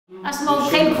Ասում եմ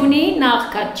խելք ունի, նա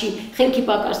աղքատ չի, խելքի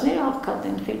պակասները աղքատ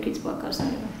են, խելքից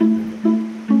պակասները։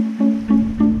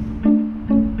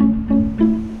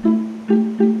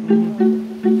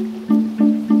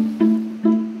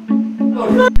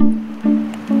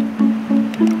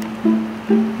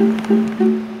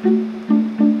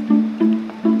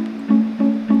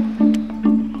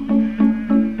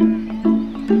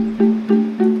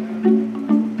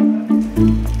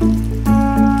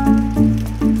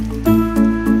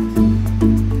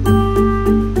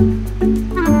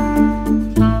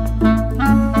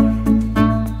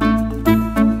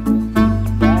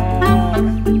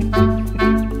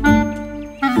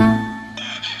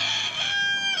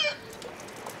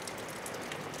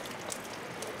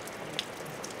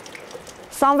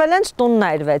 Սամվելենց տունն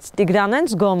այրվեց,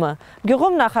 Տիգրանենց գոմը,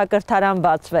 գյուղում նախակրթարան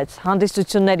բացվեց,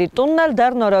 հանդիսությունների տունն էլ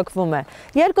դեռ նորոգվում է։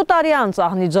 2 տարի անց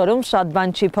Ահնիձորում շատ բան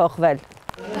չի փոխվել։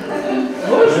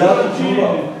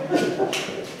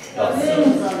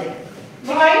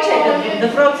 Ինչ է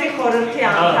դպրոցի խորհրդի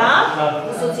անդամ,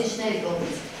 ուսուցիչների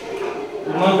կողմից։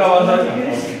 Մանկավարժական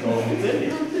կողմից էլի։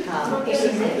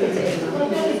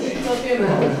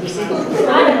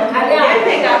 Երբ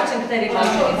եք արդյունքների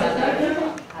մասին իմանալ։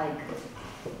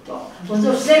 Ոնց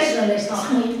որ Սերժն էլ ես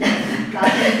նախնին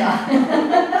կա։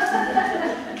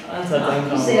 Անցած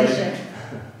անգամ Սերժը։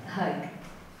 Հայք։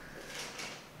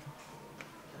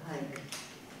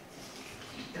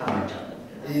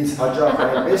 Ինձ հաճախ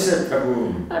այնպես է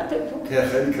թվում, թե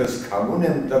խելքս քամուն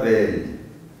եմ տվել,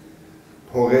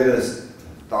 փողերս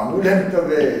տանուլ եմ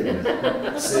տվել,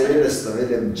 սերերս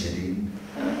տվել եմ ջրին։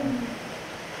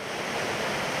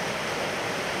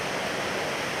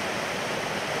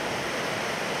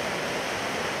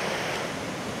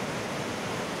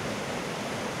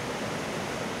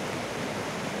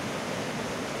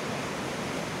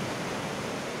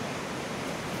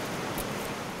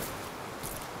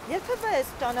 Երբևէ այս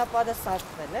ճանապարհը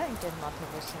սարքվել է, ընկեր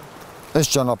Մաթևոսյան։ Այս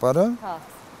ճանապարհը։ Հա։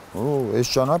 Այս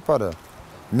ճանապարհը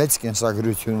մեծ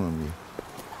կենսագրություն ունի։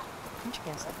 Ինչ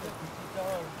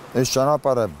կենսագրություն։ Այս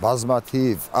ճանապարհը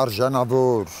բազմաթիվ,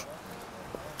 արժանավոր,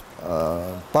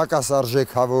 պակաս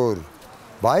արժեքավոր,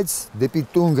 բայց դեպի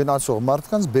տուն գնացող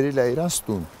մարդկանց բերել է իրանց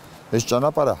տուն։ Այս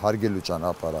ճանապարհը հարգելու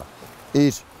ճանապարհ է։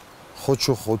 Իր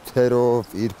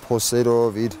խոչուխոթերով, իր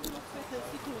փոսերով, իր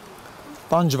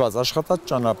տանջված աշխատած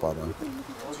ճանապարհը։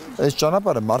 Այս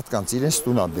ճանապարհը մարդկանց իրենց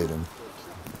տուն է բերում։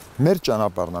 Մեր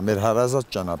ճանապարհն է, մեր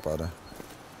հարազատ ճանապարհը։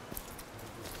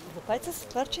 Բայց այս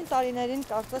վերջին տարիներին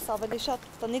կարծես ավելի շատ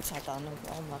տնից է տանում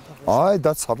Մաթևոսյան։ Այ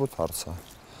դա ցավոտ հարց է։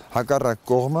 Հակառակ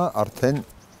կողմը արդեն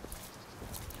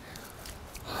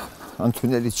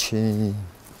ընդունելի չի։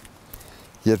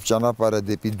 Երբ ճանապարհը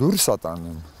դեպի դուրս է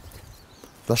տանում,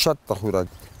 դա շատ տխուր է։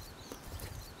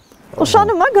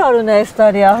 Ուշանում է գարունը այս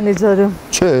տարի Ահնիձորում։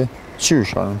 Չէ, չի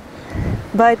ուշանում։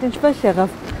 Բայց ինչպես եղավ։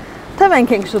 Թե մենք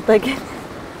ենք շուտ եկել։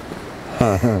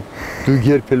 Դուք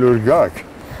երբ էլ որ գաք,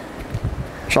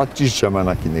 շատ ճիշտ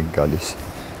ժամանակին եք գալիս։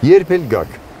 Երբ էլ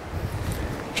գաք,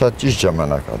 շատ ճիշտ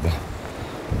ժամանակ է դա։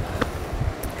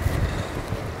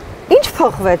 Ինչ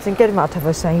փոխվեց, ընկեր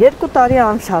Մաթևոսյան, 2 տարի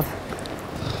անցավ։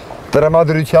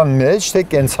 Տրամադրության մեջ թե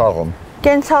կենցաղում։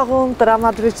 Կենցաղում,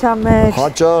 տրամադրության մեջ։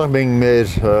 Հաճախ մենք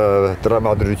մեր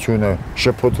տրամադրությունը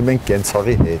շփոթում ենք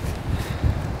կենցաղի հետ։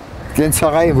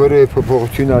 Կենցաղային որևէ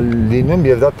փոփոխություն է լինում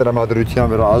եւ դա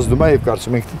տրամադրության վրա ազդում է եւ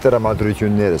կարծում ենք թե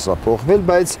տրամադրությունները սա փոխվել,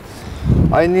 բայց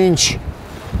այնինչ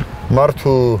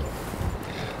մարդու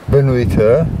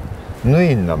բնույթը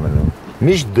նույնն է մնում։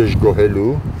 Միշտ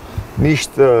դժգոհելու,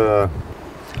 միշտ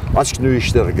աչքն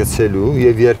ուրիշ տեղ գցելու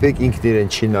եւ երբեք ինքն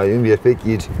իրեն չի նայում, երբեք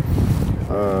իր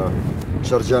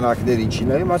շրջանակներին չի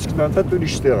նայում, աչքն անդադ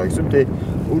ուրիշ տեղ է, ասում թե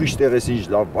ուրիշ տեղես ինչ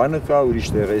լավ բանը կա, ուրիշ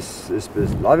տեղես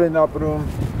այսպես լավ են ապրում,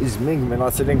 իսկ մենք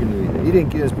մնացել ենք նույնը։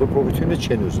 Իրենք իրենց փոփոխությունը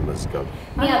չեն ուզում զգալ։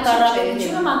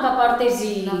 Միակառավարությունը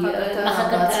մանկապարտեզի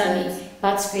նախակրթարանի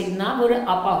բացվելն է, որը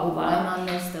ապահով է։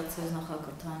 Պայմաններ ստեղծել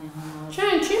նախակրթարանի համար։ Չէ,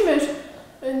 ինչի մեր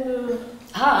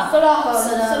Հա, սրահ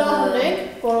ունենք,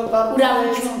 որը կարող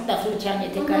ուրախություն տխրության,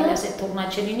 եթե կարելի ասել թողնա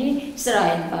չլինի, սրահ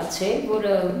են բացել,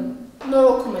 որը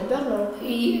նորոգում են դեռ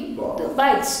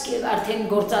բայց արդեն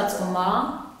գործածվում է,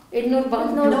 այդ նոր բան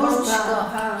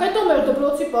չկա։ Հետո մեր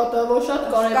դպրոցի պատը, որ շատ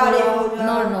կարևոր է։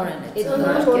 Նոր են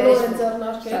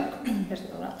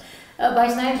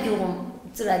Բայց նաև գյուղում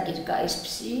ծրագիր կա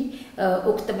այսպիսի,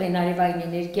 օգտվեն արևային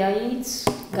էներգիայից,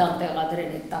 կան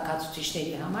տեղադրեն այդ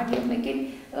տաքացուցիչների համար եւ մեկ էլ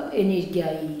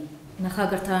էներգիայի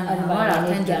նախակրթարանի համար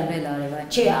արդեն ջարվել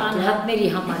արևային։ Չէ, անհատների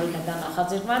համար է դա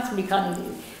նախաձեռնված, մի քանի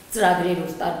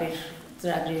ծրագրերով տարբեր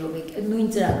ծրագրերով նույն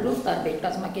ծրագրով տարբեր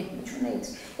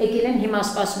կազմակերպություններից եկել են հիմա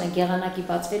սպասում են եղանակի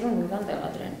բացվելուն որ կան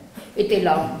տեղադրեն։ Էդ էլ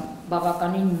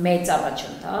բավականին մեծ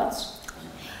առաջընթաց։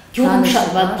 Գյուղում շատ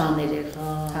վատ բաներ եղա։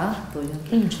 Հա, բոլոր։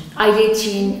 Ինչ։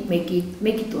 Այրեցին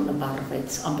մեկի տունը բարվեց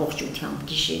ամբողջությամբ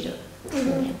գիշերը։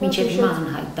 Մինչև հիմա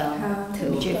անհայտ է, թե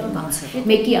մինչև հիմա։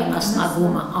 Մեկի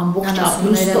անասնագումը ամբողջ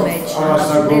ապրուստով։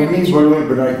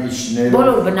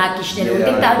 Բոլոր բնակիչները,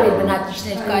 որտեղ տարբեր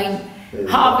բնակիչներ կային,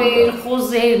 հավեր,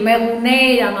 խոզեր,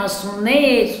 մեղուներ,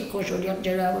 անասուններ, խոշորյակ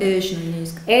ջրավոր։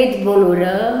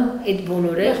 Այդ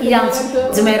բոլորը իրանց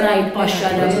ձմեռային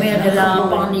պաշարը, մեղրա,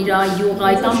 պանիրա, յուղ,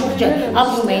 այդ ամբողջը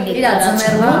ապրում էին այդ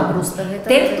տարածքում։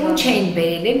 Դեռ տուն չէին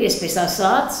բերել, այսպես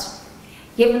ասած,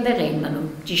 եւ այնտեղ էին մնում,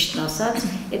 ճիշտն ասած,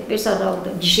 այդպես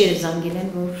առավոտը գիշերը զանգել են,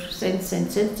 որ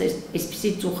սենց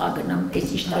այսպեսի ծուխա գնամ,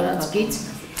 այս ինչ տարածքից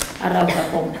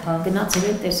առավոտը գնացել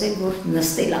են տեսել, որ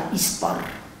նստել է իսպար։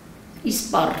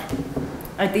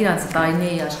 Այդ իրանց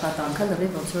տարիների աշխատանքը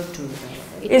լրիվ ոնց որ ջուր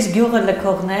է։ Իսկ գյուղը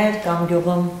լքողներ կամ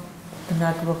գյուղում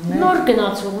բնակվողներ։ Նոր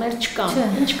գնացողներ չկան,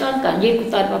 ինչ կան, 2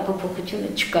 տարվա փոփոխությունը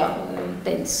չկա,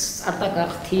 տենց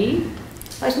արտագաղթի,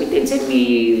 բայց մի տենց էլ մի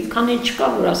քանի չկա,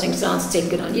 որ ասենք սրանց ցել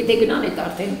գնան, եթե գնան այդ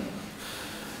արդեն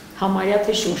համարյա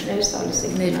թե շուշներս տալիս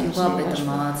են։ Մեր գյուղապետը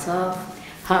մահացավ։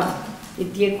 Հա,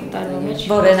 այդ 2 տարվա մեջ։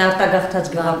 Որ են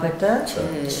արտագաղթած գյուղապետը։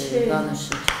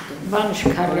 Վանուշ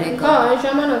քարեկ։ Հա, այն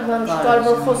ժամանակ Վանուշ կար,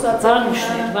 որ խոսած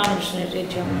Վանուշներ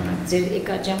այդ ժամանակ, ձեր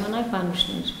եկած ժամանակ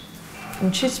Վանուշներ։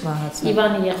 Ինչից մահացավ։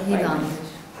 Իվանի եղբայրն։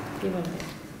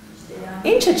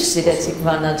 Ինչը չսիրեցիք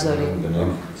Վանաձորին։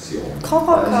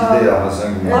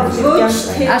 Ոչ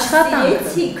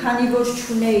աշխատանքի, քանի որ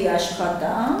չունեի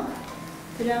աշխատանք,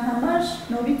 դրա համար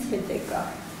նորից հետ եկա։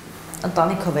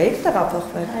 Ընտանիքով եք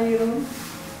տեղափոխվել։ Այո։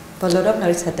 Բոլորով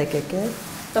նորից հետ եք եկել։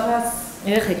 Տղաս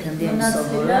Երեխեքն դիան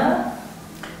սովորը։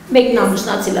 Մեկն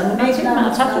ամուսնացել է,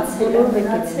 մնացած բոլոր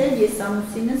մնացել, ես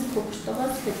ամուսինս փոքր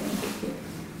տղաս հետ ենք եկել։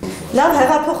 Լավ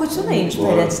հեղափոխություն է ինչ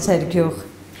բերեց ձեր գյուղ։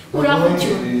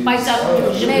 Ուրախություն,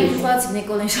 պայծառություն, Մեր ուղղած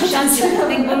Նիկոլեն շատ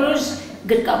մենք բոլորս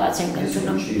գրկված ենք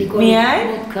ընդունում Նիկոլի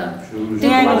մուտքը։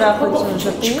 Միայն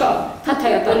ուրախություն չկա,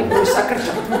 թաթայատալի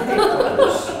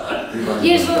որսակրճատ։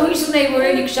 Ես հույս ունեի, որ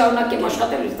ելիք շարունակեմ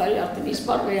աշխատել այս տարի արդեն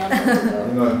իսպար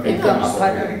վերանալու։ Այդ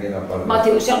գաղափարը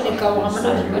Մաթեոսյանն էլ կարող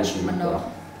ամենալ, բայց չմնա։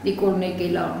 Նիկոլն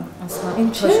եկել է։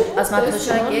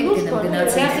 Ասմաթոշակ եք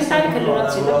գնացել։ Այս տարիքը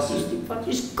լրացել է,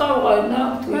 իսկ կարող է նա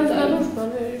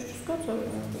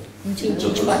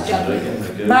ինչ պատճառով։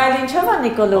 Բայց ինչով է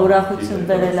Նիկոլը ուրախություն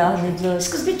բերել Ահնիձոր։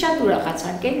 Սկզբից շատ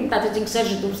ուրախացանք են, մտածեցինք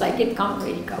Սերժը դուրս եկել կամ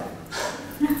Ամերիկա։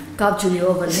 Կապ ջուլի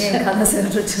օվերնի ենքանը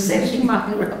Սերժի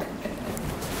մահնուրա։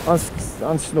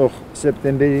 Անցնող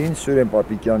սեպտեմբերին Սուրեն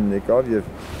Պապիկյանն եկավ եւ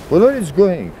բոլորից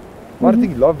գոհ ենք։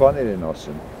 Մարդիկ լավ բաներ են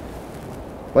ասում։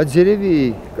 Բայց երևի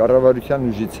կառավարության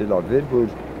ուժից էլ ավեր, որ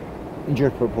ինչ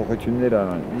որ փոփոխություններ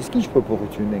անան։ Իսկ ինչ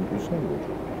փոփոխություն ենք ուզում որ։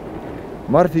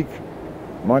 Մարդիկ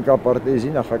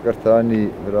մանկապարտեզի նախակրթարանի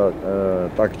վրա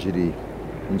տակ ջրի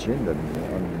ինչ են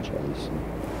դնում, ինչ ալիս։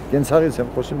 Կենցաղից եմ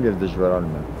խոսում եւ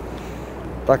դժվարանում եմ։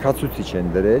 Տակացուցիչ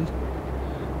են դրել,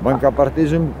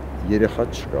 մանկապարտեզում երեխա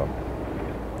չկա։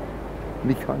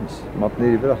 Մի քանիս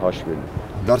մատների վրա հաշվել։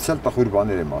 Դարձյալ տխուր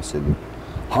բաներ եմ ասելու։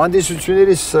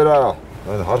 Հանդիսությունների սրա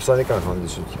հարսանեկան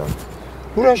հանդիսության։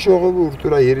 Ուրա ժողովուրդ,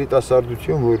 ուրա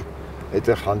երիտասարդություն, որ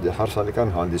այդտեղ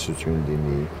հարսանեկան հանդիսություն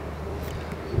լինի,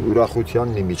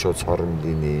 ուրախության մի միջոցառում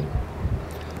լինի։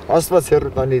 Աստված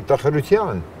հեռու տանի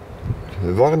տխրության,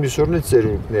 վաղ մյուսօրն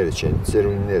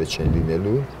ծերունիները չեն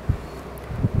լինելու։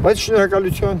 Բայց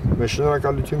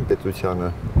շնորհակալություն պետությանը,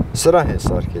 սրահ են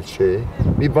սարքել, չէ,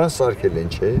 մի բան սարքել են,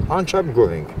 չէ, անչափ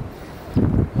գոհ ենք։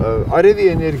 Արևի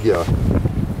էներգիա,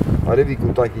 արևի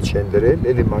կուտակի չեն դրել,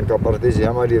 էլի մանկապարտեզի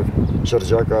համար եւ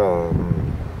շրջակա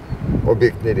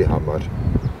օբյեկտների համար։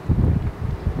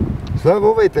 Լավ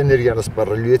ով այդ էներգիան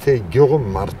սպառելու, եթե գյուղում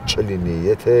մարդ չլինի,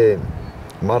 եթե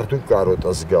մարդու կարոտ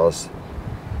զգաս,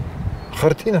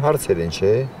 խրթին հարցեր են,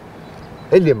 չէ,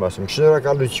 էլ եմ ասում,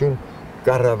 շնորհակալություն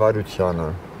կառավարությանը,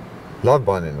 լավ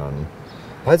բան են անում,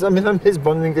 բայց ամենամեծ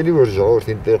բանն են գելի, որ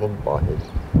ժողովրդին տեղում պահել,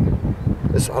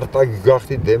 այս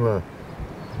արտագաղթի դեմը,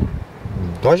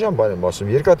 դաժան բան եմ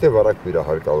ասում, երկաթե վարակ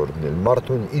վիրահարկավոր դնել,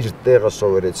 մարդուն իր տեղը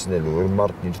սովորեցնելու, որ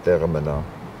մարդն իր տեղը մնա,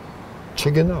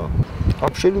 չգնա,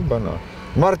 ապշելու բանա,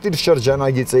 մարդ իր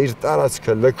շրջանագիծը, իր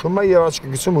տարածքը լքում է և աչքը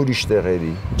գցում ուրիշ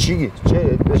տեղերի, չի, չէ,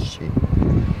 այդպես չի,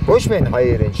 ոչ մեն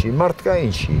հայերեն չի,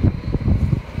 մարդկային չի,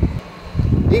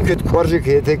 ինքդ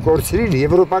քորժիքը եթե կորցրիլ,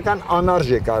 եվրոպական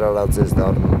անարժեք արարած ես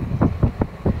դառնում,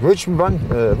 ոչ մի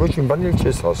բան էլ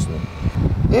չես հասնում,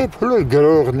 փլոր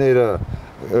գրողները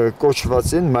կոչված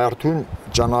են մարդուն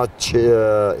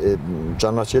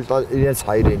ճանաչել իրենց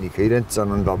հայրենիքը, իրենց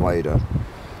ծննդավայրը,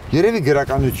 երևի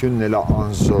գրականությունն էլ է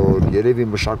անզոր, երևի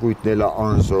մշակույթն էլ է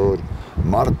անզոր,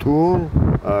 մարդուն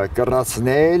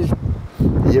կռացնել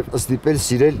եւ ստիպել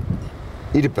սիրել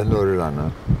իր բնորանը։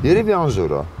 Երևի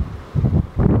անզոր է։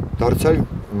 Դարձյալ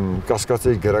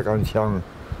կասկածել գրականության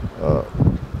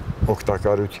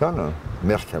օգտակարությանը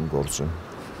մեղք եմ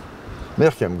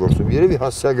գործում։ Երևի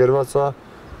հասցեագրված է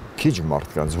քիչ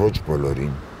մարդկանց, ոչ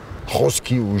բոլորին։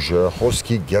 Խոսքի ուժը,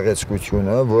 խոսքի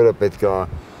գեղեցկությունը, որը պետք է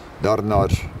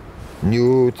դառնար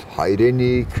նյութ,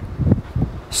 հայրենիք,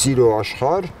 սիրո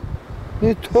աշխարհ,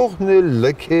 թողնել,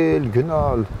 լքել,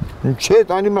 գնալ։ Չէ,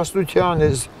 անիմաստության,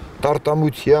 այս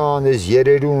տարտամության, այս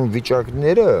երերուն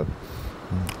վիճակները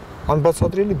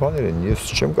անբացատրելի բաներ են, ես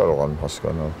չեմ կարողանում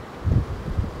հասկանալ։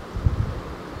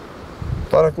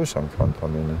 Տարակուս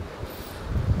անգամենը։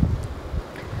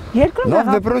 Լավ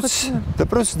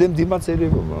դպրոց դեմ դիմաց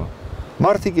երևում է։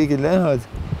 Մարդիկ եկել են հատ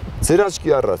ձեր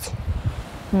աչքի առաջ։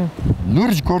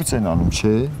 Լուրջ գործ են անում,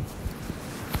 չէ։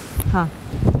 Հա։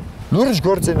 Լուրջ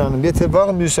գործ են անում, եթե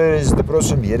վաղ մյուսերից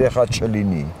դպրոցում երեխա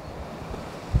չլինի։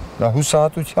 Դա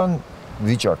հուսահատության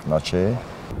վիճակն է, չէ։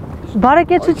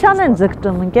 Բարեկեցության են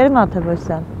ձգտում, ընկեր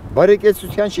Մաթևոսյան։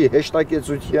 Բարեկեցության չի,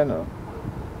 հեշտակեցության է։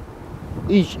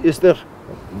 Ինչ, այստեղ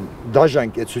դաժան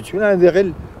կեցություն է, այնտեղ էլ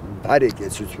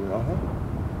բարեկեցություն, ահա։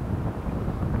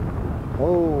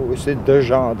 Այս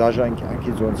դաժան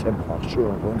կյանքից ոնց են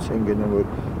փախչում, ոնց են գնում, որ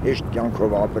հեշտ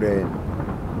կյանքով ապրեն։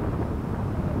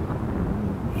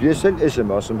 Ես էլ ես եմ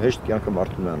ասում, հեշտ կյանքը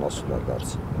մարդուն անասուն է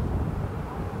դարձել։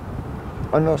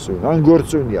 Անասուն,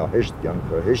 անգործուն է հեշտ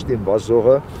կյանքը, հեշտին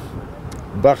վազողը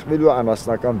բախվելու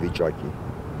անասնական վիճակի։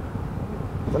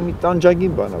 Մի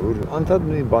տանջագին բան է, որ անդադ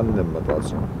նույն բանն եմ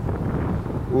մտածում։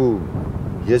 Ու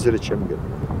եզրը չեմ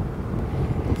գտնում։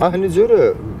 Ահնիձորը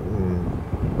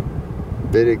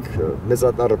բերեք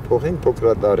մեծատարը փոխենք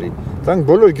փոքրատարի, տանք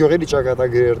բոլոր գյուղերի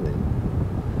ճակատագրերն են։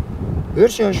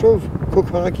 Վերջի հաշվով քո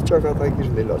քաղաքի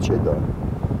ճակատագիրն էլա չէ դա։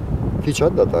 Քիչ է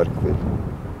դատարկվել։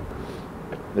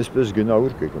 Այսպես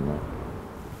գնահուր կգնա։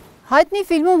 Հայտնի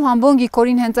ֆիլմում Համբոն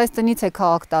Գիգորին հենց այս տնից է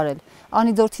քաղաք տարել։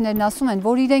 Անիձորցիներն ասում են,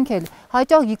 որ իրենք էլ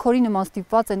հաճախ Գիգորի նման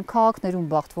ստիպված են քաղաքներում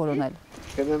բախտ որոնել։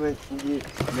 Գնում են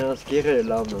նրանց գեղերը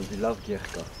լավն են, լավ գեղ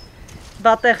կա։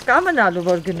 Բա տեղ կա մնալու,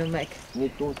 որ գնում եք։ Մի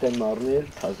տուն եմ առնել,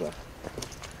 թազա։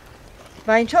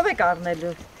 Բա ինչով եք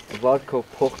առնելու։ Վարկով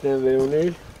փոխն եմ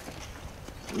վերունել,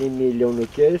 1 միլիոն ու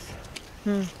կես,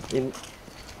 իմ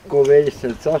կովերից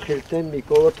էլ ծախել տեմ, մի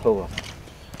կովը թողա։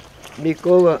 Մի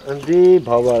կովը ընդի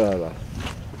բավարարա։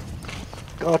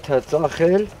 Կաթը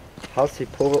ծախել, հասի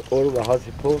փողը, օրվա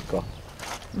հասի փողը կա։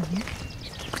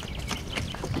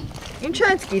 Ինչ է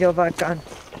այս կիրովական։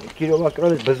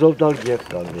 Կիրովականը բզովդալ գեղ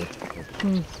կալներ։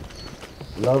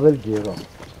 Լավ էլ գեղա։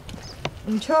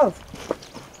 Ինչով։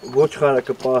 Ոչխարը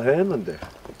կպահեմ ընդեղ։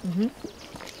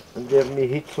 Ընդեղ մի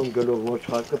 50 գլող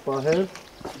ոչխար կպահեմ,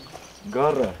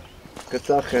 գառը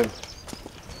կծախեմ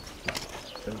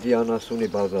դիանասունի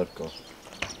բազար կա։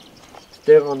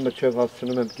 Ստեղ անմջև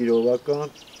հասցնում եմ կիրովական,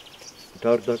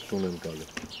 դարդակ տուն եմ գալու։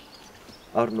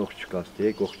 Առնող չկա,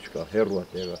 եկող չկա, հեռու է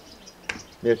տեղը։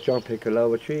 Մեր ճամփեքը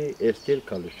լավը չի, էստել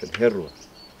կալուշ են, հեռու է։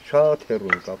 Շատ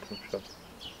հեռու ենք ապրում, շատ։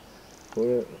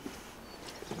 Որը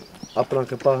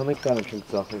ապրանքը պահում ենք կանք ենք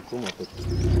ծախենքում ապետ։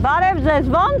 Բարև ձեզ,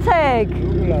 ոնց եք։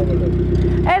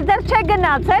 Ես դեռ չեք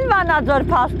գնացել Վանաձոր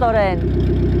փաստորեն։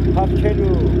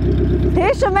 Փախչելու։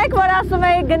 Հիշում եք, որ ասում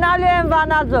էի գնալու եմ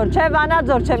Վանաձոր, չէ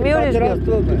Վանաձոր, չէ մի ուրիշ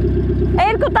գյուղ։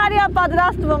 2 տարի է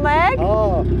պատրաստվում եք։ Հա,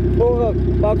 փողը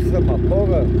պակսում է,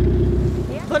 փողը։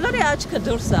 Բոլորի աչքը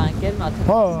դուրս է ընկել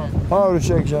Մաթևոսյան։ Հա,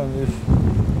 ուրիշ ջան,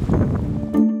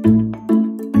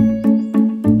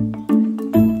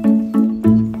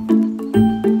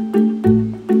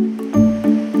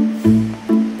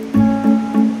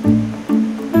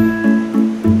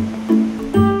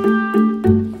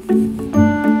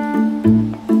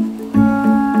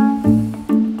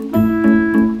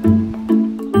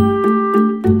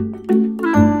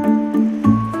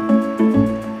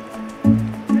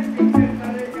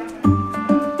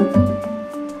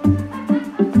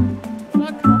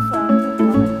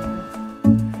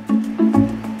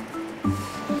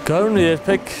 Գարունը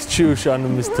երբեք չի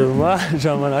ուշանում ինձ թվում է,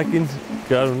 ժամանակին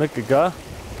գարունը կգա,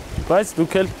 բայց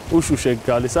դուք էլ ուշ եք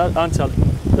գալիս, անցյալ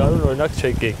գարուն օրինակ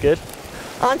չեք եկել։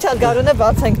 Անցյալ գարունը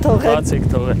բաց ենք թողել։ Բաց եք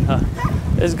թողել, հա։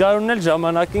 Այս գարունն էլ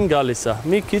ժամանակին գալիս է,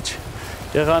 մի քիչ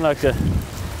եղանակը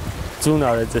ձուն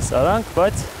արեց այս արանք,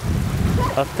 բայց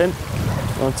արդեն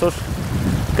ոնց որ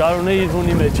գարունը իր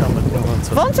հունի մեջ է մտնում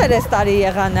ոնց որ։ Ոնց էր այս տարի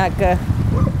եղանակը։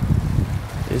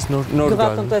 Այս նոր գարուն։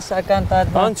 Գյուղատնտեսական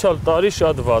տարվա։ Անցյալ տարի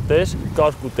շատ վատ էր,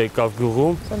 կարկուտ եկավ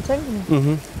գյուղում։ Ոնց ենք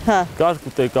գնում։ Հա։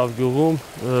 Կարկուտ եկավ գյուղում,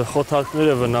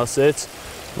 խոթարքները վնասեց,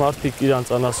 մարդիկ իրանց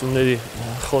անասունների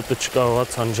խոտը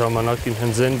չկարողացան ժամանակին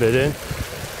հնձեն բերեն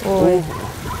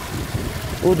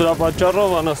ու դրա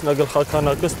պատճառով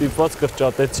անասնագլխաքանակը ստիպված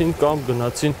կրճատեցին կամ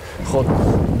գնացին խոտ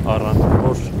առան,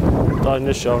 որ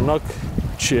տարիներ շարունակ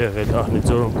չի եղել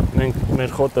Ահնիձորում։ Մենք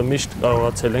մեր խոտը միշտ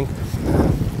կարողացել ենք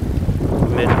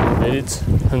մեր հողերից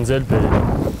հնձել բերել։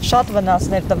 Շատ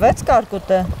վնասներ տվեց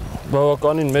կարկուտը։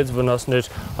 Բավականին մեծ վնասներ,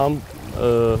 համ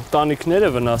տանիքները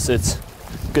վնասեց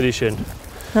կրիշեն,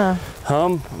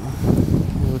 համ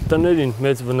տներին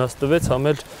մեծ վնաս տվեց, համ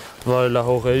էլ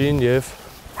վարելահողերին եւ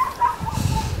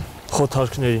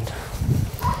խոթարկներին։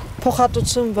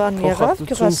 Փոխհատուցում բան եղավ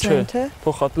գյուղացիներին, թե?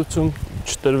 Փոխհատուցում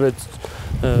չտրվեց։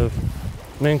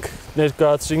 Մենք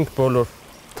ներկայացրինք բոլոր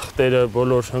թղթերը,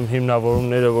 բոլոր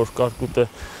հիմնավորումները, որ կարկուտը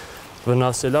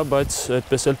վնասել է, բայց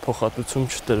այդպես էլ փոխհատուցում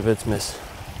չտրվեց մեզ։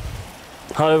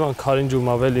 Հարևան Քարինջում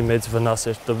ավելի մեծ վնաս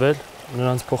էր տվել,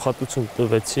 նրանց փոխհատուցում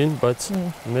տվեցին, բայց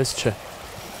մեզ չէ։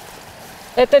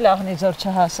 Էդ էլ Ահնիձոր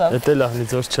չհասավ։ Էդ էլ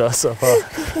Ահնիձոր չհասավ, հա։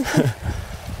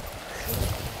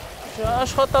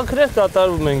 Աշխատանքներ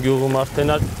կատարվում են գյուղում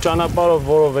արդեն, ճանապարհով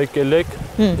որով եկել եք,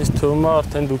 ինձ թվում է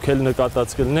արդեն դուք էլ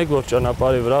նկատած կլինեք, որ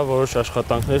ճանապարհի վրա որոշ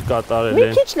աշխատանքներ կատարել են։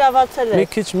 Մի քիչ լավացել է։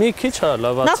 Մի քիչ հա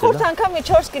լավացել է։ Նախորդ անգամ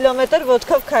 4 կիլոմետր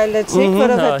ոտքով քայլեցիք,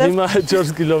 որովհետև հիմա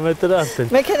 4 կիլոմետր արդեն։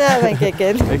 Մեքենայով ենք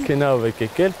եկել։ Մեքենայով եք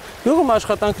եկել։ Գյուղում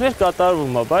աշխատանքներ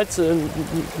կատարվում է, բայց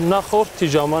նախորդի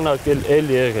ժամանակ էլ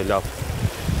եղել է։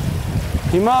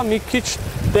 Հիմա մի քիչ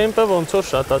տեմպը ոնց որ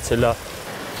շատացել է։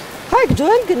 Հայկ, դու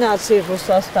էլ գնացիր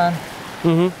Ռուսաստան։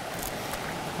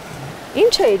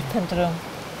 Ինչ էիր փնտրում։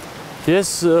 Ես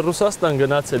Ռուսաստան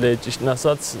գնացել էի, ճիշտն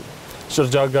ասած,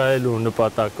 շրջագայելու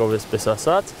նպատակով, այսպես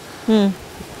ասած։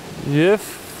 Եվ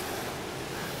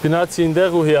գնացի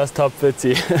այնտեղ ու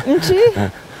հիասթափվեցի։ Ինչի։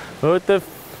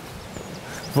 Որովհետև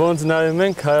ոնց նայում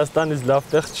ենք, Հայաստանից լավ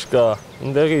տեղ չկա։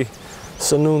 Այնտեղի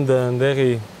սնունդը,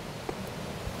 այնտեղի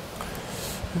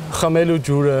խմելու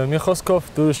ջուրը, մի խոսքով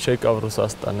դուրս չեկավ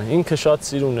Ռուսաստանը։ Ինքը շատ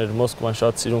սիրուն էր, Մոսկվան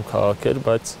շատ սիրուն քաղաք էր,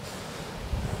 բայց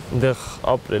այնտեղ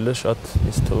ապրելը շատ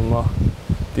ինձ թվում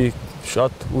է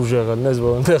շատ ուժեղ ելնես,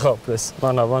 որ այնտեղ ապրես,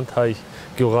 մանավանդ հայ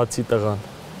գյուղացի տղան։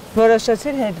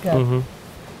 Որոշեցիր հետ գալ։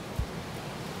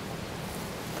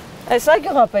 Էսա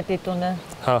գյուղապետի տունը։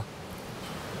 Հա։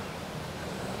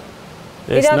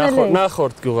 Ես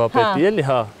նախորդ գյուղապետի էլի,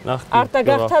 հա,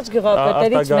 արտագաղթած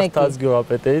գյուղապետերից մեկի։ Արտագաղթած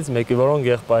գյուղապետերից մեկի, որոնք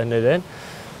եղբայրներ են։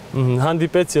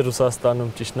 Հանդիպեցի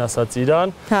Ռուսաստանում, ճիշտն ասած,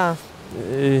 իրան։ Հա։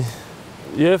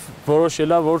 Եվ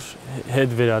որոշելա, որ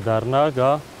հետ վերադառնա,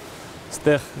 գա,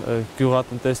 ստեղ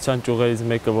գյուղատնտեսության ճյուղերից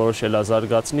մեկը որոշելա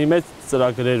զարգացնի, մեծ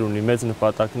ծրագրեր ունի, մեծ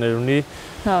նպատակներ ունի,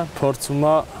 փորձում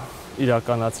է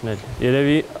իրականացնել։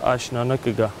 Երևի աշնանը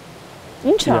կգա։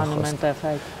 Ինչ անում այնտեղ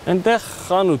այդ։ Այնտեղ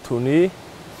խանութ ունի,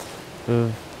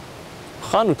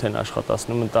 խանութ են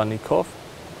աշխատացնում ընտանիքով։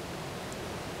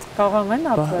 Կարողանում են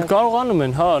ապրել։ Կարողանում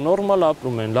են, հա, նորմալ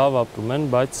ապրում են, լավ ապրում են,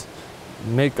 բայց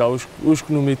մեկը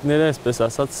ուշքնումիտները, այսպես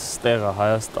ասած, ստեղ է,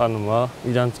 Հայաստանում է,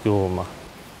 իրանց գյուղում է։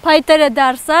 Փայտերը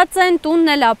դարսած են, տունն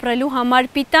էլ ապրելու համար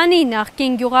պիտանի,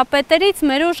 նախկին գյուղապետերից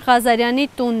Մերոշ Ղազարյանի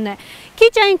տունն է։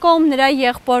 Քիչ այն կողմ նրա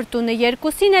եղբոր տունը,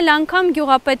 երկուսին էլ անգամ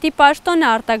գյուղապետի պաշտոնը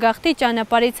արտագաղթի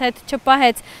ճանապարհից հետ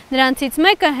չպահեց։ Նրանցից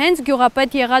մեկը հենց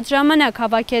գյուղապետ եղած ժամանակ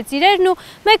հավաքեց իրերն ու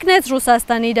մեկնեց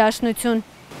Ռուսաստանի Դաշնություն։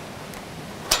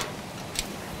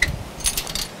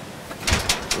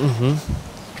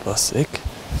 Բասեք։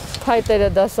 Փայտերը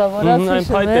դասավորած հիշում ես։ Այն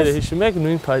փայտերը հիշում եք,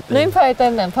 նույն փայտերը։ Նույն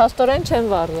փայտերն են, փաստորեն չեն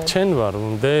վառվել։ Չեն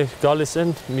վառվում, դե գալիս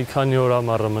են մի քանի օր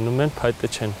ամառը մնում են, փայտը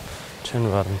չեն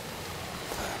վառվում։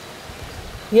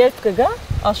 Երբ կգա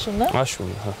աշունը։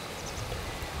 Աշունը, հա։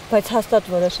 Բայց հաստատ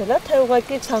որոշել է, թե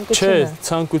ուղղակի ցանկություն է։ Չէ,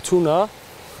 ցանկություն է,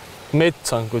 մեծ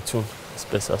ցանկություն,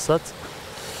 այսպես ասած։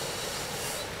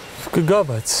 Կգա,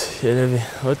 բայց երևի,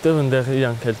 որտեղ այնտեղ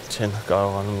իրանք էլ չեն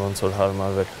կարողանում ոնց որ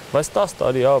հարմարվել։ Բայց 10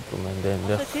 տարի ապրում են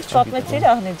այնտեղ։ Պատմեցիր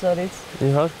Ահնիձորից։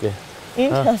 Իհարկե։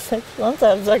 Ինչ ասեք, ոնց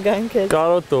արձագանքեց։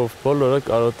 Կարոտով, բոլորը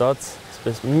կարոտած,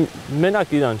 այսպես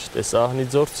մենակ իրան չտեսա,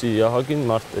 Ահնիձորցի ահագին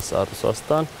մարդ տեսա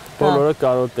Ռուսաստան, բոլորը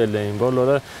կարոտել էին,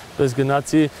 բոլորը պես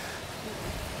գնացի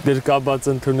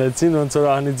գրկաբաց ընդունեցին, ոնց որ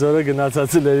Ահնիձորը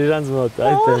գնացածել էր իրանց մոտ,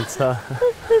 այդպես, հա։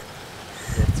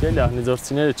 Էլի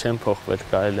ահնիձորցիները չեն փոխվել,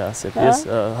 կարելի ասել։ Ես,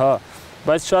 հա,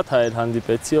 բայց շատ հայեր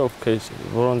հանդիպեցի, ովքեր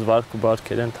որոնց վարք ու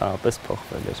բարքեր են թամապես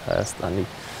փոխվել էր Հայաստանի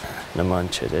նման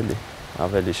չէր, էլի,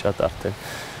 ավելի շատ արդեն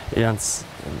իրանց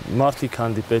մարդիկ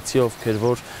հանդիպեցի, ովքեր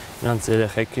որ իրանց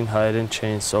երեխեքին հայերեն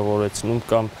չէին սովորեցնում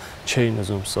կամ չէին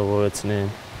ուզում սովորեցնեն։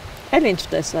 Էլ ինչ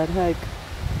տեսար, Հայկ։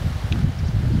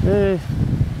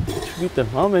 Չգիտեմ,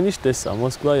 ամեն ինչ տեսա,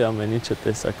 Մոսկվայի ամեն ինչը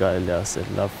տեսա, կարելի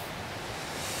ասել, լավ։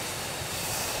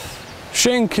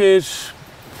 Շենքեր,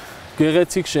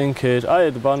 գեղեցիկ շենքեր,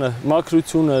 այդ բանը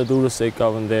մաքրությունը դուրս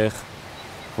եկավ այնտեղ,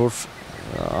 որ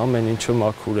ամեն ինչը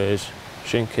մաքուր էր,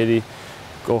 շենքերի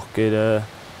կողքերը,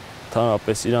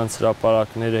 ընդհանրապես իրանց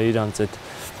հրապարակները, իրանց այդ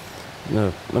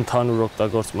ընդհանուր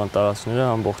օգտագործման տարածքները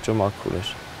ամբողջը մաքուր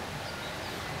էր։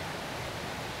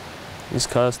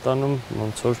 Իսկ Հայաստանում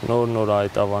ոնց որ նոր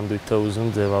այդ ավանդույթը ուզում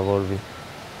ձևավորվի։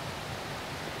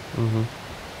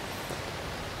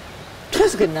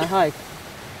 Չես գնա Հայկ։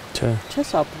 Չէ։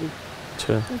 Չես ապրի։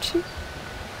 Չէ։ Ինչի՞։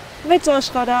 Մեծ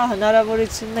աշխարհ,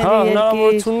 հնարավորությունների երկիր։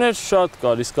 Հնարավորություններ շատ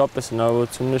կար, իսկապես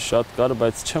հնարավորություններ շատ կար,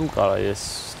 բայց չեմ կարա, ես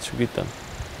չգիտեմ։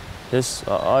 Ես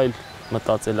այլ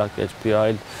մտածելակերպի,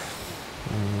 այլ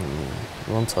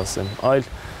ոնց ասեմ, այլ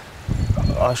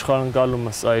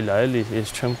աշխարհընկալումս այլ է, էլի,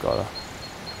 ես չեմ կարա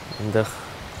այնտեղ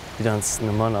իրանց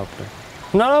նման ապրել։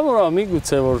 Հնարավոր է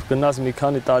միգուցե որ գնաս մի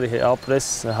քանի տարի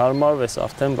ապրես, հարմարվես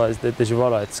արդեն, բայց դե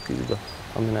դժվար է այդ սկիզբը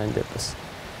ամենայն դեպս։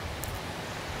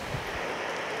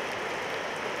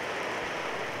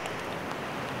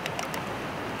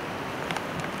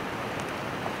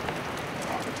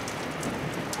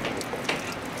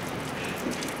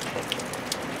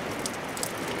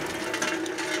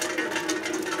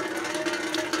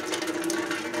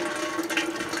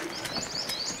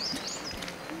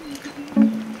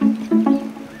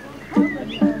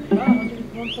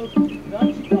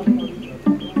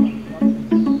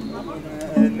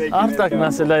 Արտակն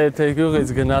ասել է, եթե գյուղից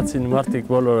գնացին, մարդիկ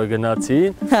բոլորը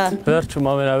գնացին, վերջում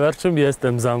ամենավերջում ես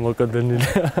դեմ զամոկը դնել։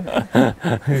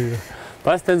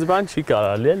 Բայց տենց բան չի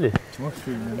կարալի, էլի։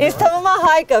 Ինձ թվում է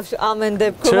Հայկը ամեն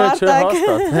դեպքում Արտակ։ Չէ,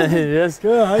 հաստատ։ Ես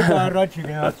Հայկը առաջ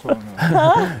գնացողն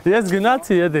է։ Ես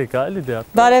գնացի եդեկա, էլի դե։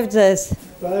 Բարև ձեզ։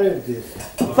 Բարև ձեզ։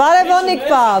 Բարև Օնիկ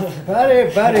պապ։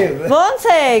 Բարև։ Ոնց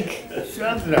եք։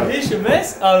 Շատ լավ։ Հիշում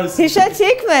ես, Արուս։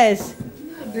 Հիշեցիք մեզ։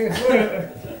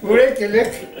 Ուր եկել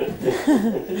եք։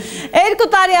 2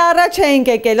 տարի առաջ էինք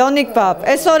եկել Օնիկ պապ,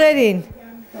 այս օրերին։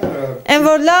 Էն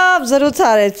որ լավ զրույց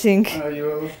արեցինք։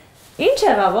 Այո։ Ինչ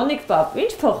եղավ Օնիկ պապ,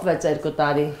 ինչ փոխվեց 2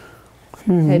 տարի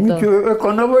հետո։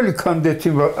 Էկոնոմիկի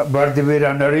քանդեցին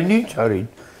Բարդիվերանարին, ինչ արին։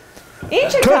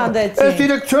 Ինչը քանդեցին։ Այս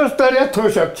 3-4 տարի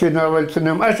թոշակ չեն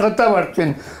ավելցնում, աշխատավարձ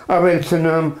չեն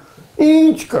ավելցնում։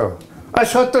 Ինչ կա։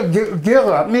 Աշխատը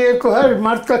գեղա, մի 200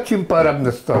 մարդկա չին պարամ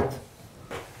նստած։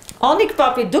 Օնիկ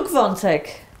պապի, դուք ոնց եք։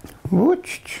 Ոչ,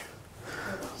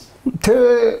 թե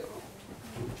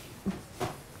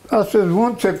ասես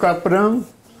ոնց եք ապրամ,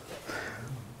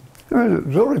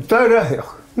 զորի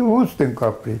տարահեղ, ոնց ենք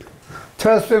ապրել։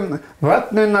 Թե ասեմ,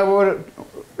 վատն ենա, որ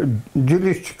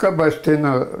ջիլիս չկա, բայց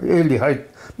տենա, էլի հայտ,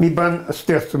 մի բան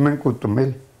ստեղծում ենք ուտում,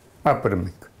 էլի, ապրում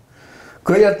ենք,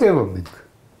 գոյատևում ենք։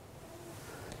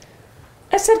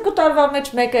 Այս 2 տարվա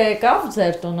մեջ մեկը եկավ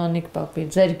ձեր տուն Օնիկ պապի,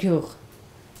 ձեր գյուղ։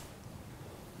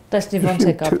 Տեսնի ոնց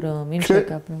եք ապրում, ինչ եք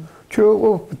ապրում։ Չէ,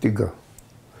 ով պտի գա։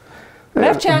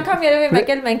 Վերջի անգամ երևի մեկ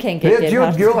էլ մենք ենք եկել։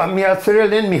 6-7 գյուղ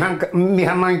միացրել են մի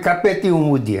համայնքապետի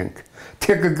ումուդի ենք։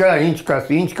 Թե կգա, ինչ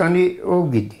կասի, ինչ կանի, ով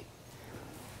գիտի։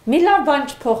 Մի լավ բան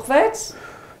չփոխվեց։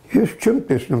 Ես չեմ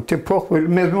տեսնում, թե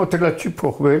փոխվել, մեզ մոտ էլ չի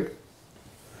փոխվել։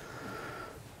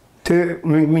 Թե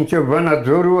մենք մինչև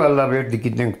Վանաձորու Ալավերդի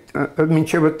գիտենք,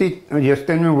 մինչև դի ես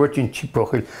տենում եմ ոչինչ չի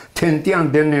փոխել։ Թենտի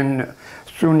անդեն են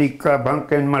Սունիկա,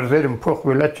 բանկեն մարզերում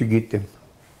փոխվելա չգիտեմ։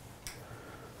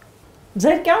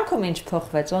 Ձեր կյանքում ինչ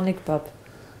փոխվեց Օնիկ պապ։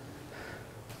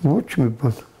 Ոչ մի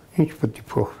բան, ինչ պետք է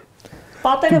փոխվի։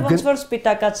 Պատերը ոնց որ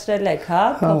սպիտակացրել եք, հա,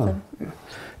 փոխել։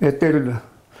 Էդ էլ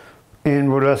են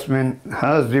որ ասում են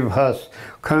հազիվ հազ,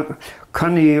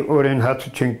 քանի օրեն հացը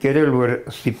չեն կերել, որ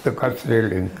սպիտակացրել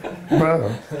ենք։ Բա։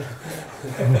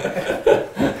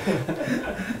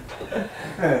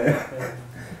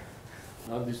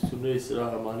 Հանդիսությունների սրա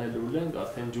հմանել ուլենք,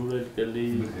 արդեն ջուրել կլի,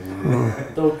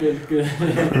 տոկել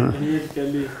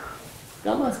կլի,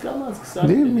 կամաց,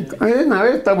 20 Այն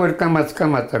այդ որ կամաց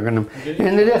ագնում։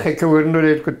 Են երեխեքը որ նոր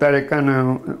 2 տարեկանը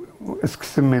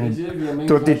սկսում են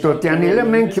տոտի-տոտյանելը,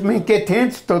 մենք էդ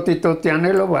հենց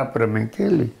տոտի-տոտյանելով ապրում ենք,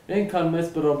 էլի։ Ենքան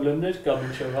մեծ պրոբլեմներ կա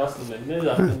մինչև հասնում են, մեզ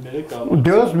արդեն մերը կամաց։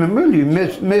 Դե ասում եմ էլի,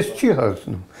 մեզ չի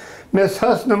հասնում։ Մեզ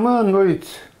հասնում է նորից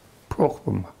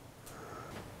փոխվում է։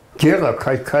 Գեղը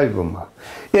քայքայվում է։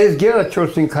 Այս գեղը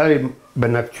 4-500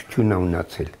 բնակչություն է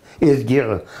ունացել։ Այս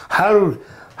գեղը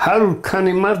 100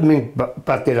 քանի մարդ մենք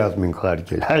պատերազմ ենք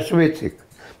հարգել, հաշվեցեք։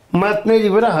 Մատների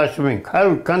վրա հաշվենք,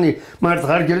 100 քանի մարդ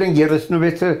հարգել են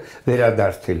 36-ը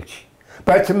վերադարձել չի։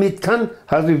 Բայց միտքան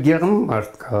հազիվ գեղում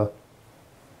մարդ կա։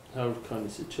 100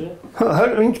 քանիսը, չէ։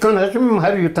 Ինչքան հաշվում եմ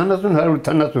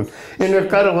 170-180։ Էն էլ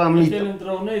կարող եմ մի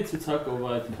ընտրողների ցուցակով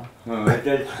այդքան։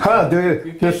 Հա, դե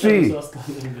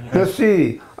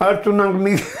արտունանք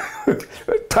մի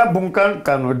թաբուն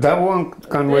կան, դավոն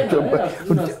կան։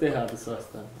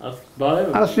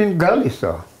 Ասին գալիս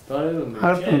է։ Բարևում է,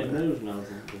 չէ, ներուժն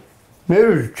ազնիվ։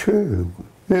 Ներուժ չէ,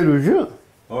 ներուժը։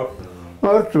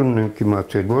 Արտունն ենք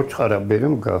իմացել, ոչ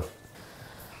խարաբերում գա։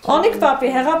 Օնիկ պապի,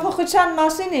 հեղափոխության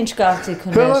մասին ինչ կարծիք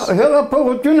ունես։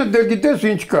 Հեղափոխությունը դե գիտես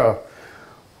ինչ կա։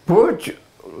 Ոչ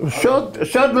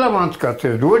շատ լավ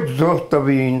անցկացել, ոչ զոհ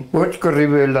տվին, ոչ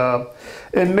կռիվելա,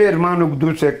 են մեր մանուկ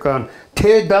դուս եկան,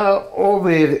 թե դա ով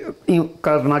էր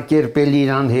կազմակերպել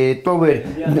իրան հետ, ով էր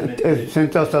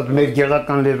սենց ասած մեր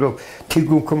գեղական լեզվով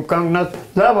թիկունքում կանգնած,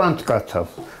 լավ անցկացավ։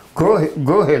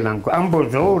 Գոհ էլանք, ամբողջ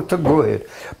ժողովուրդը գոհ էր,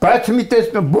 բայց մի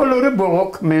տեսնում բոլորը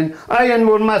բողոքում են, այն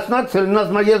որ մասնակցել,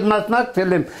 ես մասնակցել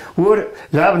եմ, որ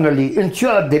լավն էլի,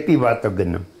 ինչու դեպի վատը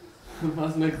գնում։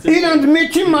 Իրանց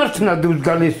մեջի մարդն է դուրս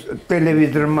գալիս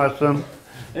տելևիզորում ասում։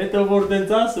 Էտո որ դենց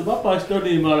ասում, բա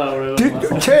պաշտոնի իմարավոր է։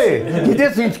 Չէ,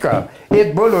 գիտես ինչ կա, այդ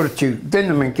բոլոր չի,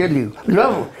 դենում ենք էլի,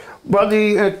 լավ, բալի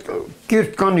այդ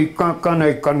կիրտ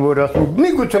կանայք կան, որ ասում,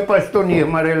 միգուցե պաշտոնի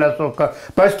հիմարել ասող կա,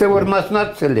 բայց թե որ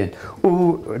մասնակցել են, ու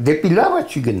դեպի լավը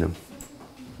չի գնում։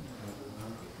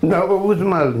 Նա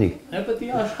ուզում ալնի։ Պետք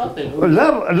է աշխատել։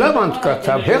 Լավ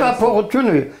անցկացավ,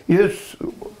 հեղափոխությունը ես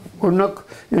օրինակ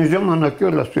այն ժամանակ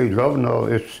էլ ասեի լավն է,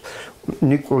 այս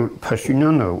Նիկոլ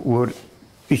Փաշինյանը, որ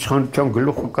իշխանության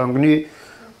գլուխը կանգնի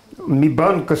մի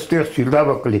բան կստեղծի,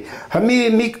 լավը կլի։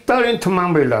 Մի տարին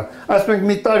թմանվել է, ասում ենք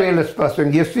մի տարի էլ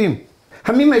սպասենք, ես իմ,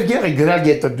 համի մեր գեղի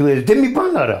գրագետը դու ես, դե մի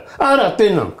բան արա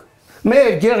տենանք, մեր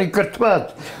գեղի կրթված,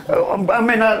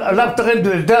 ամենալավ տղեն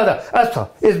դու ես, դե արա, ասա,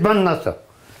 ես բանն ասա։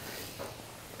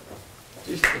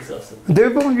 Ճիշտ ես ասում։ Դե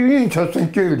բան ինչ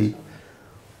ասենք էլի։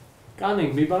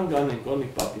 Կանենք, մի բան կանենք,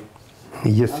 Օնիկ պապի։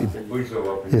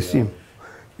 Ես իմ։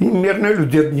 Իմ մերնելու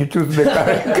դեպ նիցուզ մեկ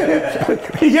արեք,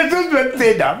 ես ուզ մեկ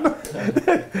տենամ։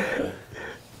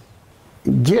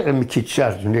 Գեղը մի քիչ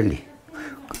շարժն էլի։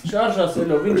 Շարժ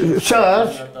ասելով, ինչ։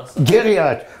 Շարժ, գեղի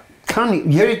աչ, քանի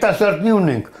երիտասարդնի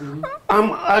ունենք,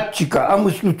 աչ չիկա,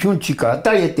 ամուսնություն չիկա,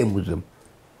 դա ետ եմ ուզում։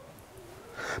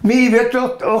 Մի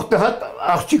 6 հատ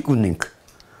աղջիկ ունենք,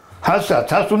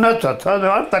 հասած, հասունացած,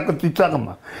 արտակը ծիծաղում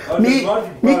է,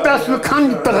 մի 10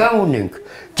 քանի տղա ունենք,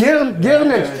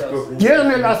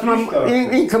 գերն էլ ասում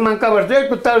եմ ինքը մանկավարդ,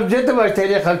 2 տարի ձետվայր թե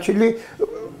երեխալ չլի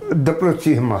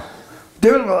դպրոցի հիմա,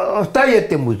 դա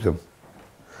ետ եմ ուզում։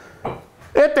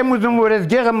 Էտ եմ ուզում, որ ես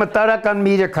գեղը մտարական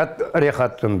մի 3 հատ երեխա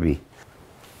ծնվի։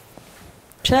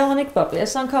 Չէ, Օնիկ պապի,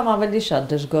 ես անգամ ավելի շատ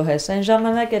դժգոհ ես, այն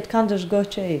ժամանակ այդքան դժգոհ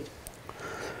չէիր։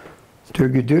 Դե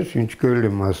գիտես ինչ կել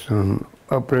եմ ասում,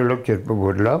 ապրելով կերպը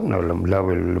որ լավն ալում, լավ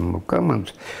էլ կամ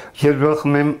անց, ես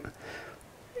վախում եմ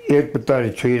 2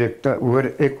 տարի չէ 3 տարի, որ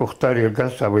եկող տարի էլ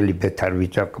գաս ավելի բետար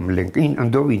վիճակում լենք,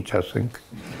 ընդով ինչ ասենք։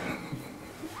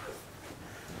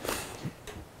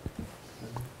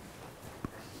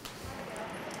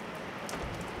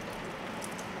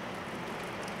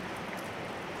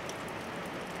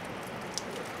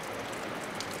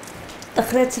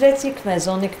 Տխրեցրեցիք մեզ,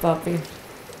 Օնիկ պապի,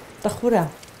 տխուր է։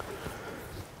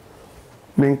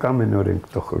 Մենք ամեն օր ենք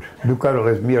տխուր, դու կարող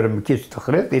ես մի օր մի քիչ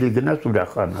տխրել, էլ գնաս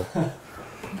ուրախանալ։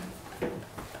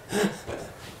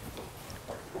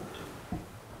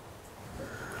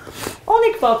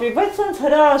 Օնիկ պապի, բայց սենց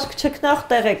հրաշք, չքնաղ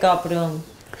տեղ եք ապրում,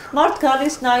 մարդ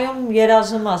գալիս նայում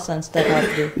երազում է սենց տեղ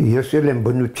ապրի։ Ես էլ եմ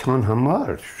բնության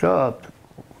համար շատ,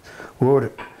 որ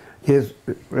ես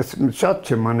շատ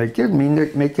չեմ անեկել,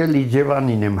 մեկ էլ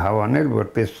իջևանին եմ հավանել,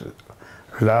 որպես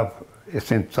լավ ես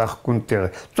են ծաղկուն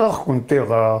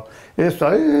տեղը, ես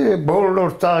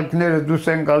բոլոր ծաղիկները դուս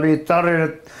են գալի, ծառերը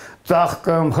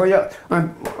ծաղկում,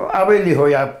 ավելի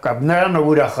հոյապ կապ, նրանով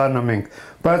ուրախանում ենք,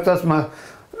 բայց ասում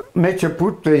մեջը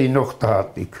պուտերի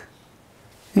նողտահատիկ,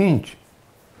 ինչ,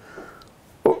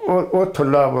 օթը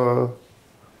լավը,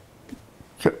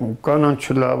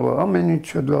 կանանչը լավը, ամեն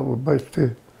ինչը լավը, բայց թե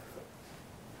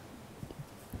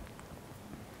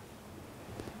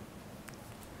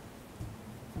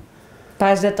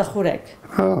Բայց դե տխուր եք։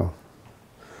 Հա։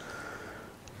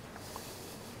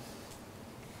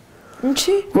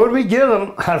 Ինչի։ Որ մի գեղը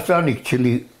հարսանիք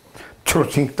չլի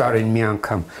 4-5 տարին մի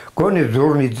անգամ, գոնե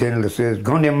զորնի ձեն լսես,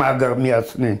 գոնե մագաղ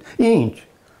միացնեն, ինչ։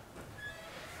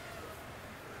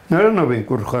 Նրանով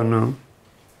ենք ուրխանամ,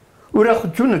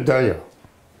 ուրախությունը դա է։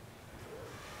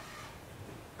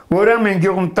 Որ ամեն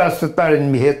գյուղում 10 տարին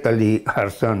մի հետ ալի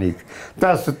հարսանիք,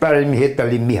 10 տարին մի հետ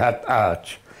ալի մի հատ աչ,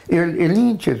 էլ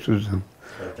ինչ ես ուզում։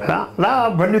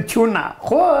 Լավ բնությունը,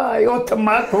 խոյ, օթը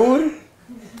մաքուր,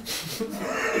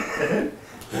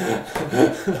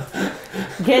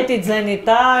 Գետի ձենի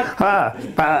տակ։ Հա,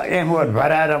 այն որ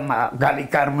վարարում գալի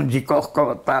կարմունջի կողքով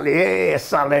տալի,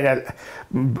 սալերը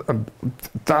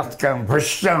տասկան,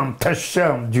 վշամ,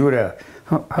 թշամ, ջուրը,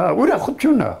 հա,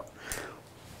 ուրախություն է։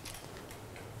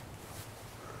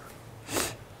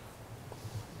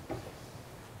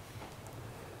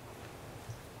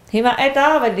 Հիմա այդ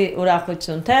ավելի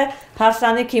ուրախություն, թե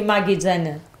հարսանիքի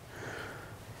մագիձենը։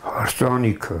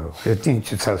 Հարսանիքը, այդ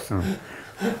ինչից ասեմ։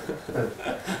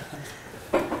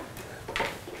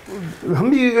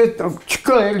 Համի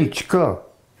չկա էլի,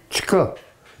 չկա,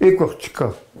 եկող չկա։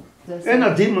 Ենա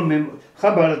դիմում եմ,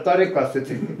 խաբարը տարեք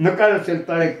ասեցին, նկարս էլ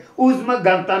տարեք, ուզմը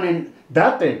գանտան են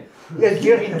դատ են, ես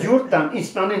գեղին ջուր տան,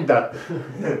 ինձ տանեն դատ։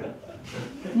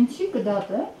 Ինչի կդատ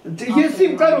է։ Ես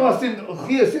իմ կարող ասեմ,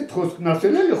 ես այդ խոսքն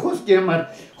ասել էլի, խոսքի համար,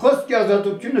 խոսքի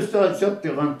ազատությունը շատ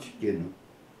տեղան չկենում։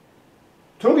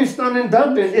 Թող ինձ տանեն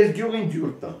դատ են, ես գյուղին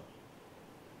ջուր տան,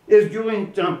 ես գյուղին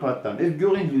ճամփա տան, ես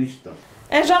գյուղին լույս տան։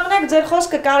 Այն ժամանակ ձեր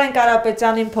խոսքը Կարեն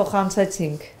Կարապետյանին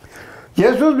փոխանցեցինք։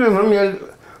 Ես ուզում եմ համ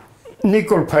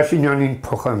Նիկոլ Փաշինյանին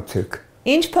փոխանցեք։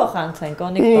 Ինչ փոխանցենք,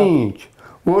 Օնիկ պապ։ Ինչ,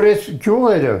 որ այս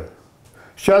գյուղերը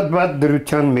շատ վատ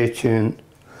դրության մեջ են,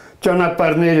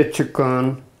 ճանապարհները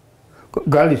չկան,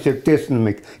 գալիս եք տեսնում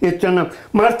եք, այդ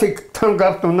մարդիկ թանկ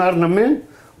ավտոն առնում են,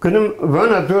 գնում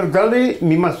Վանաձոր գալի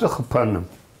մի մասը խփանում,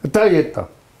 դա ետ է։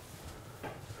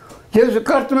 Ես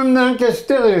կարծում եմ նրանք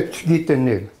այստեղ չգիտեն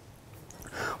էլ,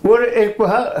 որ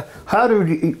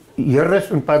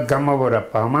 230 պատգամավոր է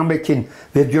պահում, ամենքին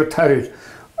 600,000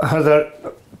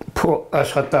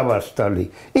 աշխատավարձ տալի,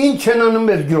 ինչ են անում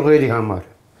այս գյուղերի համար։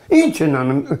 Ինչ են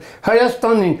անում,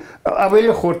 Հայաստանին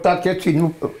ավելի խորտակեցին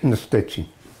ու նստեցին։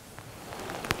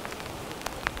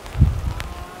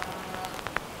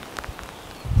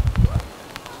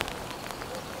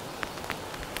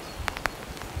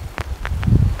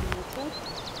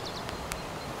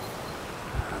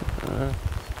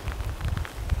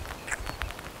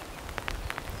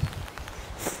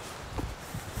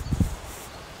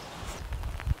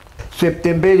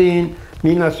 Սեպտեմբերին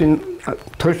մինասին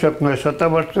թոշակն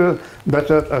աշխատավարձը, բայց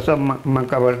ասա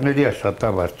մանկավարժների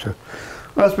աշխատավարձը։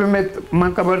 Ասում եմ,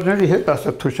 մանկավարժների հետ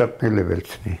ասա թոշակն էլ է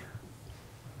վերցնի։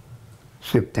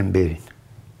 Սեպտեմբերին։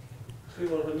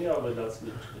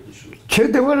 Չէ,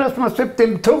 դե որ ասում եմ,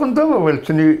 սեպտեմբեր, թող ընդով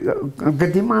վերցնի,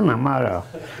 գդիմանա, մարա։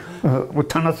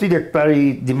 83 տարի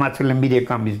դիմացել եմ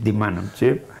 3 ամիս դիմանամ,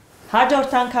 չէ։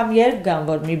 Հաջորդ անգամ երբ գան,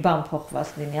 որ մի բան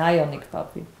փոխված լինի, այ Օնիկ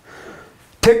պապի։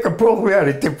 Թե կփոխվի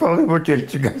արի, թե փոխվի ոչ էլ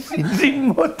չգաս ինձ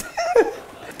մոտ։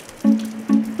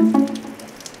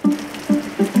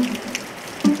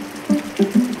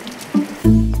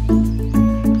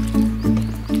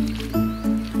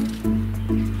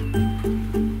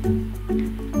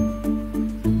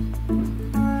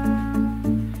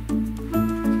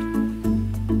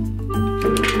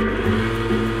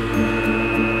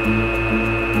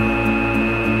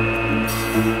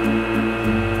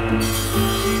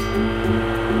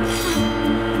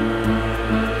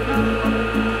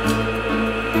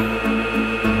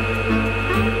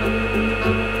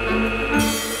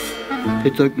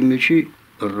 Պետակի մեջի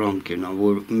ռամք են,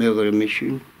 որ մեղրը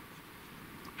մեջին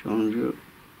ճանջը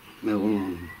մեղում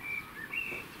անում։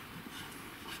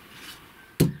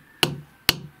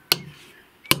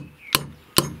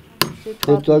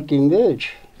 Պետակի մեջ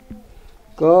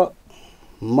կա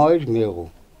մայր մեղում,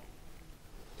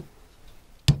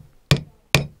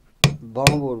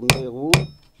 բան որ մեղում,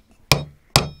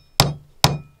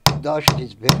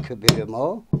 դաշտից բերքը բերեմ,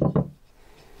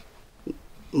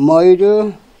 մայրը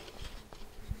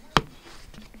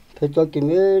Պետակի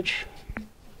մեջ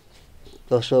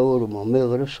դասավորում է,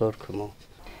 մեղրը սարքում է։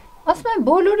 Ասում են,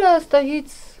 բոլորը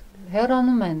ըստեղից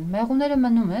հեռանում են, մեղուները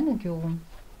մնում են գյուղում։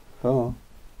 Հա,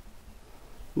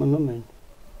 մնում են։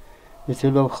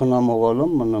 Եթե լավ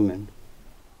խնամողալում, մնում են։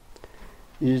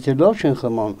 Եթե լավ չեն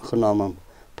խնամում,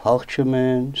 փախչում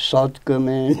են,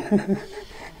 սատկում են։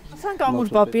 Ասանք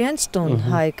Ամուր պապի հենց տուն,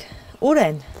 Հայկ, ուր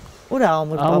են։ Ուր է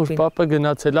Ամուր պապին։ Ամուր պապը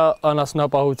գնացել է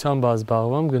անասնապահությամբ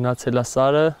զբաղվում, գնացել է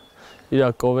Սարը, իր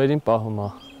կովերին պահում է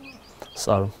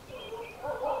Սարում։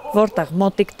 Որտեղ,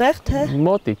 մոտիկ տեղ, թե։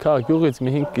 Մոտիկ, հա, գյուղից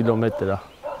մի 5 կիլոմետր է։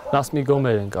 Նասմի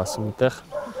գոմեր ենք ասում, այդտեղ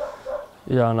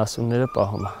իր անասունները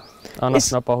պահում է։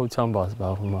 Անասնապահությամբ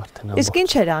զբաղվում արդեն։ Իսկ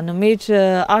ինչ էր անում, իր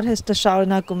արհեստը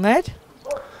շարունակում էր։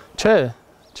 Չէ,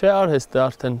 արհեստը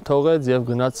արդեն թողեց եւ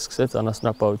գնաց սկսեց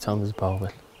անասնապահությամբ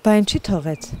զբաղվել։ Բա ինչի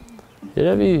թողեց։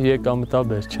 Երևի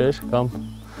եկամտաբեր չէր կամ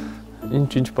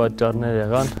ինչ պատճառներ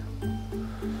եղան։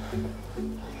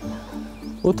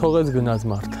 Ու թողեց գնաց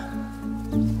մարդը։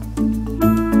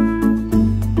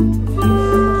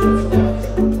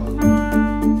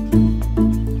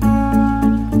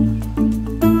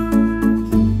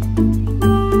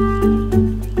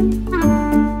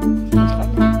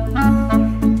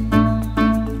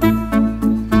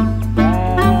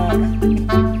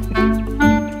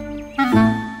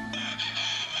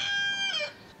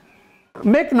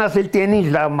 Մեկն ասել տի ինչ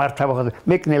լավ մարդավախ,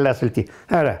 մեկն էլ ասել տի,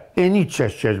 արա, այն ինչ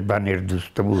չես բաներ դուս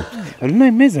տվու։ Հելնայ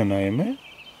մեզ է նայեմ, է։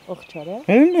 Ողջարը։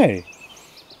 Հելնայ։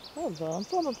 Հա,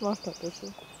 անցանոթ մարդա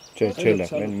տեսու։ Չէ,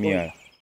 լավ, մի արա։